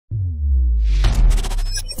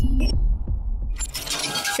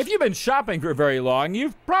you've been shopping for very long,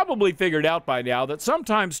 you've probably figured out by now that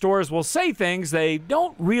sometimes stores will say things they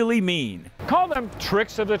don't really mean. Call them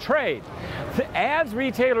tricks of the trade. The ads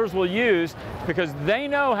retailers will use because they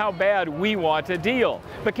know how bad we want a deal.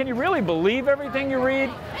 But can you really believe everything you read?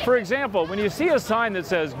 For example, when you see a sign that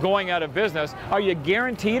says going out of business, are you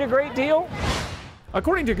guaranteed a great deal?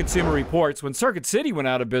 According to Consumer Reports, when Circuit City went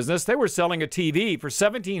out of business, they were selling a TV for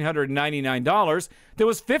 $1,799 that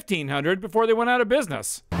was $1,500 before they went out of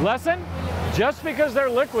business. Lesson? Just because they're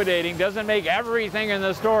liquidating doesn't make everything in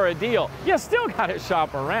the store a deal. You still gotta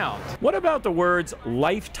shop around. What about the words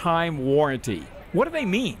lifetime warranty? What do they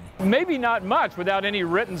mean? Maybe not much without any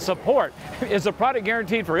written support. Is a product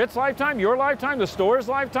guaranteed for its lifetime, your lifetime, the store's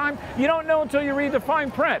lifetime? You don't know until you read the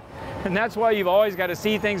fine print. And that's why you've always got to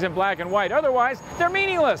see things in black and white. Otherwise, they're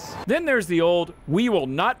meaningless. Then there's the old, we will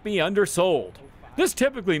not be undersold. This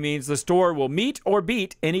typically means the store will meet or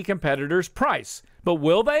beat any competitor's price. But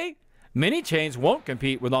will they? Many chains won't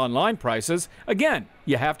compete with online prices. Again,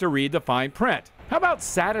 you have to read the fine print. How about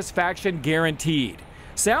satisfaction guaranteed?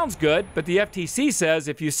 Sounds good, but the FTC says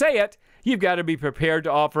if you say it, you've got to be prepared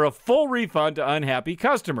to offer a full refund to unhappy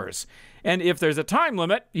customers. And if there's a time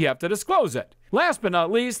limit, you have to disclose it. Last but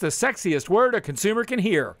not least, the sexiest word a consumer can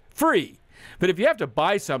hear, free. But if you have to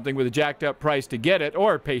buy something with a jacked up price to get it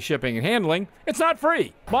or pay shipping and handling, it's not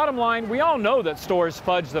free. Bottom line, we all know that stores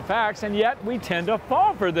fudge the facts, and yet we tend to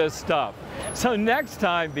fall for this stuff. So next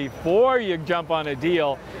time, before you jump on a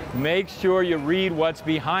deal, make sure you read what's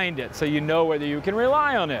behind it so you know whether you can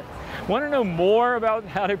rely on it. Want to know more about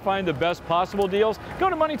how to find the best possible deals? Go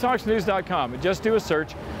to MoneyTalksNews.com and just do a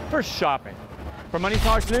search for shopping. For Money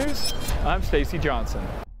Talks News, I'm Stacy Johnson.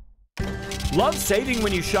 Love saving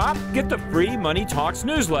when you shop? Get the free Money Talks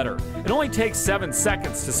newsletter. It only takes 7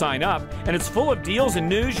 seconds to sign up, and it's full of deals and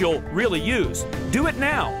news you'll really use. Do it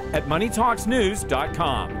now at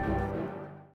MoneyTalksNews.com.